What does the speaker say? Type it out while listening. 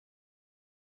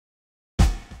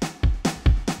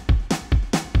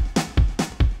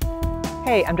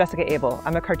Hey, I'm Jessica Abel.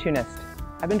 I'm a cartoonist.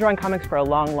 I've been drawing comics for a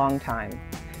long, long time.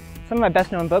 Some of my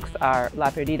best-known books are La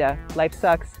Perdida, Life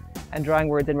Sucks, and Drawing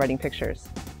Words and Writing Pictures.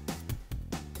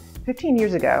 15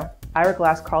 years ago, Ira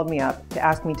Glass called me up to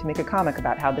ask me to make a comic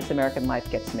about how this American life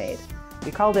gets made.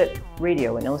 We called it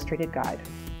Radio, an Illustrated Guide.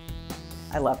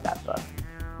 I love that book.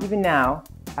 Even now,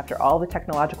 after all the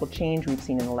technological change we've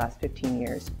seen in the last 15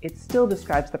 years, it still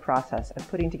describes the process of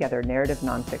putting together narrative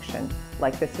nonfiction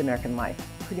like This American Life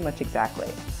pretty much exactly.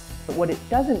 But what it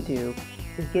doesn't do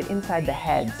is get inside the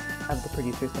heads of the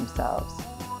producers themselves.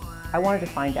 I wanted to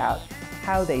find out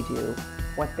how they do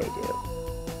what they do.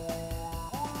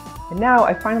 And now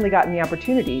I've finally gotten the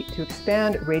opportunity to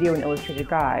expand Radio, an Illustrated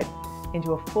Guide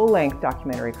into a full-length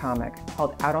documentary comic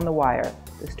called Out on the Wire,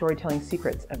 the storytelling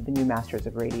secrets of the new masters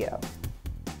of radio.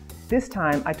 This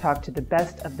time I talked to the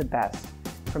best of the best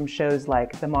from shows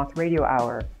like The Moth Radio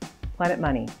Hour, Planet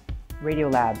Money, Radio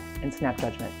Lab, and Snap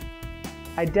Judgment.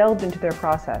 I delved into their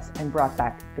process and brought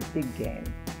back the big game.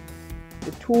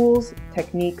 The tools,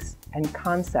 techniques, and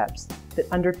concepts that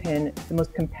underpin the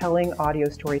most compelling audio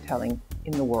storytelling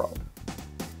in the world.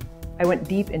 I went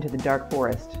deep into the dark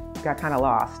forest, got kind of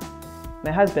lost.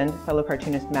 My husband, fellow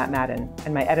cartoonist Matt Madden,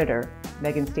 and my editor,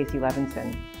 Megan Stacy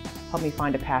Levinson, helped me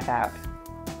find a path out.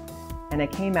 And I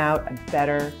came out a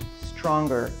better,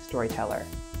 stronger storyteller.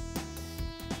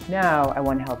 Now I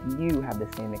want to help you have the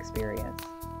same experience.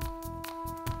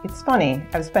 It's funny,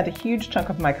 I've spent a huge chunk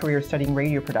of my career studying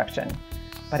radio production,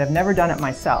 but I've never done it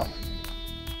myself.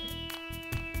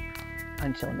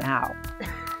 Until now.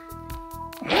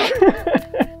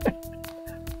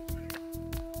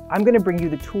 I'm going to bring you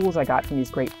the tools I got from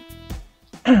these great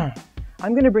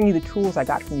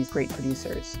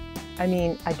producers. I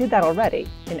mean, I did that already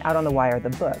in Out on the Wire, the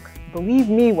book. Believe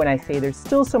me when I say there's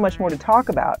still so much more to talk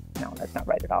about. No, that's not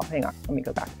right at all. Hang on, let me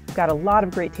go back. I've got a lot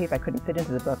of great tape I couldn't fit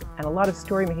into the book, and a lot of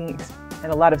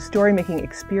story-making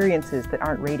experiences that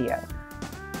aren't radio.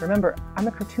 Remember, I'm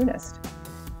a cartoonist.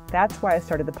 That's why I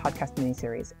started the podcast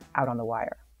miniseries, Out on the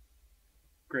Wire.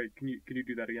 Great. Can you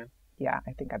do that again? Yeah,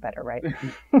 I think I better, right?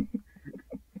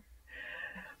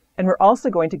 And we're also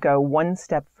going to go one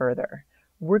step further.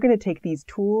 We're going to take these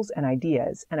tools and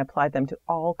ideas and apply them to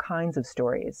all kinds of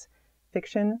stories.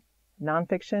 Fiction,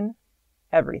 nonfiction,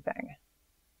 everything.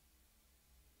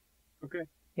 Okay.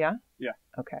 Yeah? Yeah.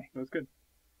 Okay. That was good.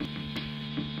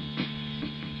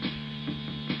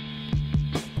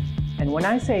 And when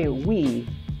I say we,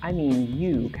 I mean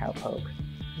you, cowpoke.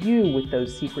 You with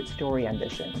those secret story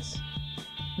ambitions.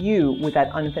 You with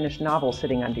that unfinished novel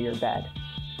sitting under your bed.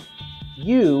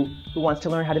 You who wants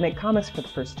to learn how to make comics for the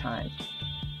first time.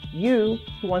 You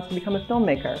who wants to become a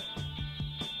filmmaker.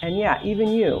 And yeah, even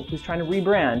you who's trying to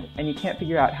rebrand and you can't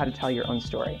figure out how to tell your own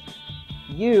story.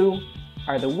 You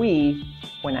are the we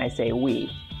when I say we.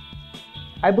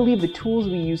 I believe the tools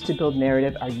we use to build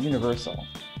narrative are universal.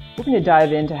 We're going to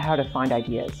dive into how to find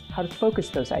ideas, how to focus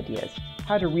those ideas,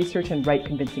 how to research and write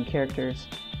convincing characters,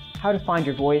 how to find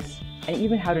your voice, and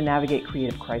even how to navigate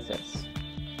creative crisis.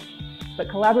 But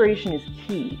collaboration is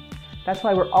key. That's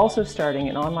why we're also starting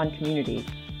an online community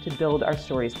to build our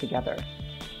stories together.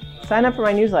 Sign up for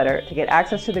my newsletter to get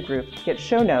access to the group, get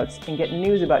show notes, and get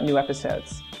news about new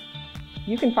episodes.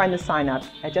 You can find the sign up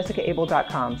at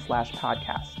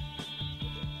jessicaabel.com/podcast.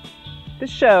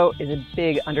 This show is a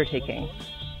big undertaking.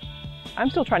 I'm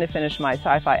still trying to finish my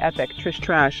sci-fi epic Trish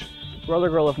Trash, Roller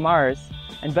Girl of Mars,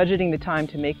 and budgeting the time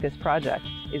to make this project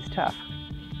is tough.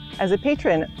 As a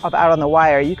patron of Out on the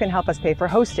Wire, you can help us pay for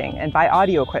hosting and buy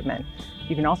audio equipment.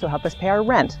 You can also help us pay our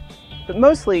rent. But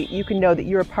mostly, you can know that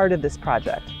you're a part of this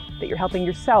project, that you're helping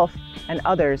yourself and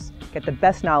others get the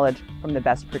best knowledge from the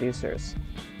best producers.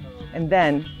 And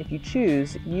then, if you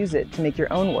choose, use it to make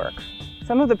your own work.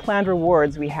 Some of the planned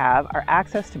rewards we have are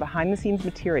access to behind-the-scenes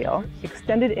material,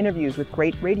 extended interviews with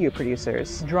great radio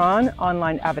producers, drawn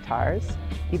online avatars,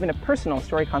 even a personal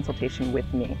story consultation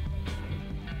with me.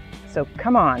 So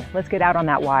come on, let's get out on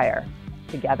that wire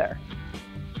together.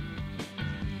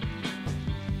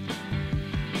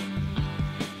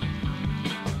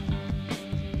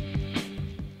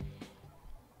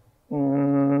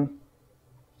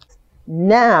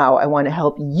 Now I want to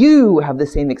help you have the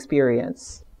same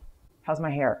experience. How's my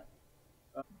hair?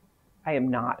 I am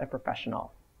not a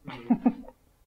professional.